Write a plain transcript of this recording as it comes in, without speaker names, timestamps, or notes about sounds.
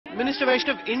Minister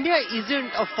Vaishnaw, India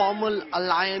isn't a formal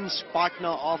alliance partner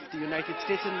of the United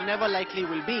States and never likely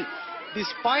will be.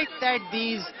 Despite that,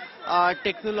 these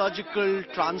technological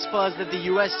transfers that the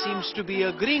US seems to be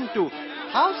agreeing to,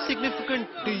 how significant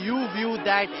do you view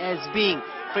that as being?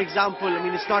 For example, I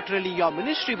mean, it's not really your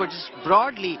ministry, but just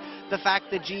broadly, the fact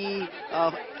that GE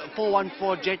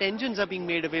 414 jet engines are being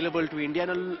made available to India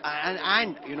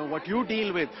and you know, what you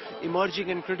deal with,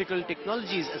 emerging and critical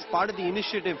technologies as part of the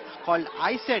initiative called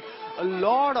ISET, a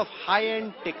lot of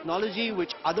high-end technology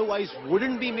which otherwise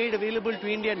wouldn't be made available to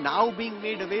India now being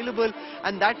made available,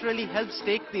 and that really helps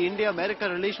take the India-America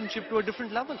relationship to a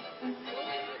different level.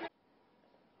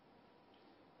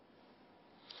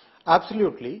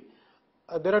 Absolutely.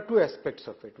 There are two aspects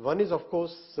of it. One is, of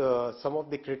course, some of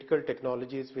the critical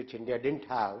technologies which India didn't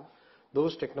have.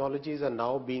 Those technologies are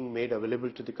now being made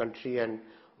available to the country, and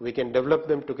we can develop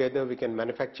them together, we can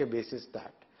manufacture basis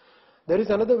that. There is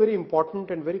another very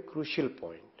important and very crucial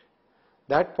point.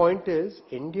 That point is,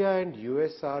 India and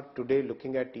US are today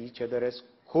looking at each other as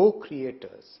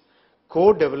co-creators,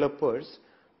 co-developers,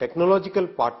 technological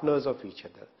partners of each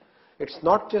other. It's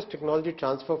not just technology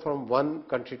transfer from one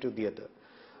country to the other.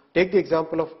 Take the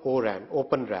example of ORAN,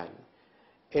 Open RAN.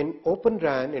 In Open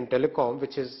RAN, in telecom,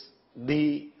 which is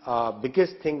the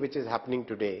biggest thing which is happening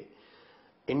today,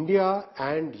 India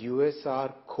and US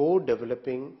are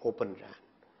co-developing Open RAN.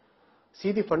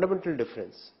 See the fundamental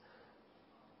difference.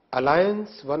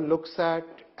 Alliance, one looks at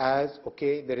as,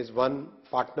 okay, there is one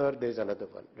partner, there is another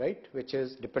one, right, which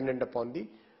is dependent upon the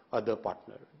other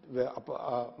partner,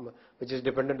 which is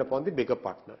dependent upon the bigger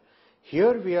partner.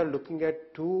 Here we are looking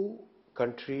at two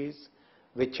countries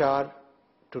which are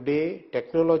today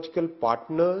technological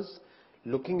partners,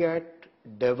 looking at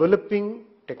developing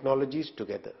technologies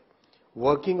together,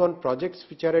 working on projects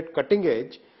which are at cutting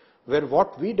edge, where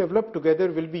what we develop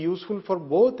together will be useful for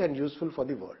both and useful for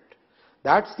the world.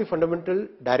 That's the fundamental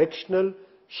directional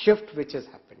shift which has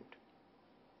happened.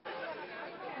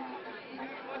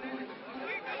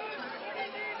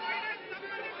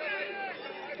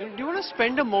 Do you want to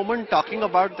spend a moment talking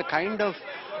about the kind of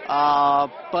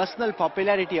personal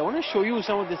popularity? I want to show you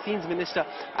some of the scenes, Minister.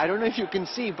 I don't know if you can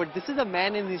see, but this is a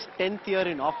man in his 10th year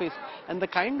in office, and the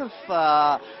kind of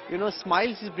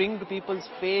smiles he's bringing to people's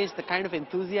face, the kind of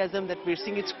enthusiasm that we're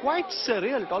seeing, it's quite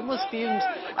surreal. It almost seems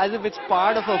as if it's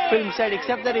part of a film set,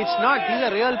 except that it's not. These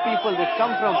are real people. They've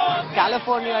come from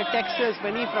California, Texas,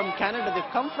 many from Canada.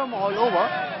 They've come from all over,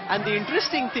 and the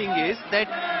interesting thing is that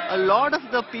a lot of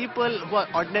the people who are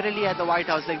ordinarily at the White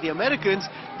House, like the Americans,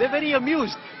 they're very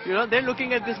amused. You know, they're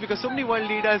looking at this because so many world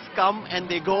leaders come and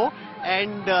they go,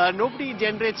 and nobody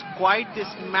generates quite this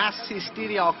mass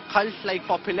hysteria or cult-like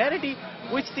popularity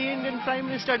which the Indian Prime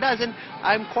Minister does. And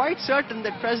I'm quite certain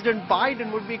that President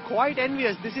Biden would be quite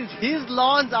envious. This is his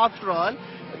lawns after all.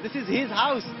 This is his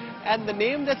house. And the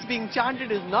name that's being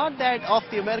chanted is not that of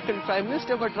the American Prime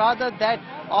Minister, but rather that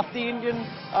of the Indian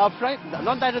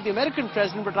not that of the American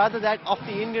President, but rather that of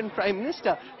the Indian Prime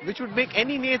Minister, which would make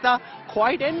any Neta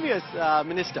quite envious,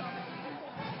 Minister.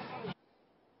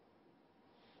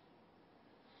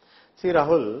 See,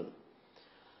 Rahul,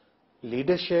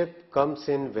 leadership comes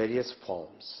in various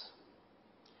forms.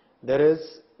 There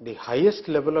is the highest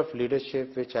level of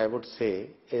leadership, which I would say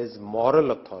is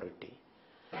moral authority.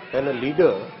 When a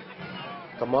leader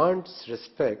commands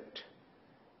respect,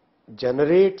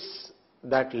 generates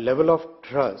that level of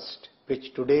trust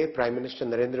which today Prime Minister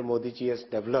Narendra Modi ji has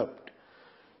developed.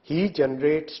 He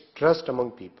generates trust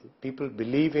among people. People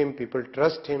believe him, people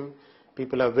trust him,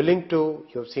 people are willing to,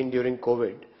 you have seen during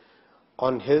COVID,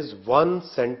 on his one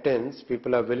sentence,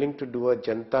 people are willing to do a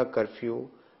Janata curfew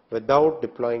without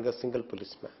deploying a single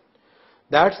policeman.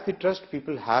 That's the trust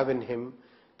people have in him.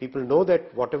 People know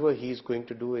that whatever he is going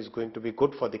to do is going to be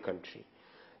good for the country.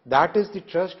 That is the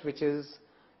trust which is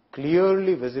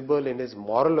clearly visible in his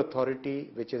moral authority,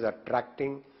 which is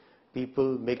attracting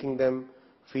people, making them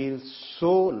feel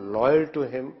so loyal to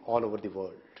him all over the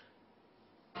world.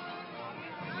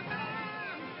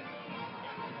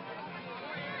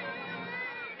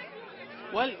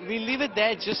 Well, we'll leave it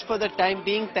there just for the time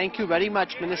being. Thank you very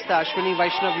much, Minister Ashwini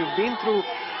Vaishnaw. You've been through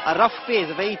a rough phase,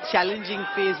 a very challenging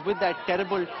phase with that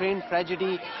terrible train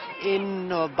tragedy in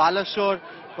Balasore.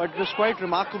 But it was quite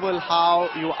remarkable how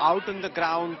you were out on the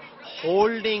ground,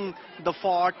 holding the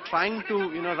fort, trying to,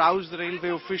 rouse the railway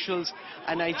officials.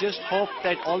 And I just hope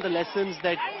that all the lessons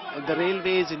that the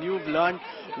railways and you've learned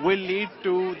will lead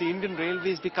to the Indian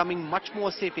railways becoming much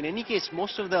more safe. In any case,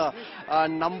 most of the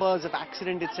numbers of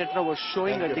accident, etc. were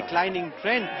showing a declining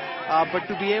trend. But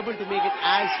to be able to make it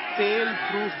as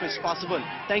fail-proof as possible.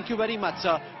 Thank you very much,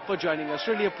 sir, for joining us.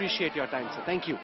 Really appreciate your time, sir. Thank you.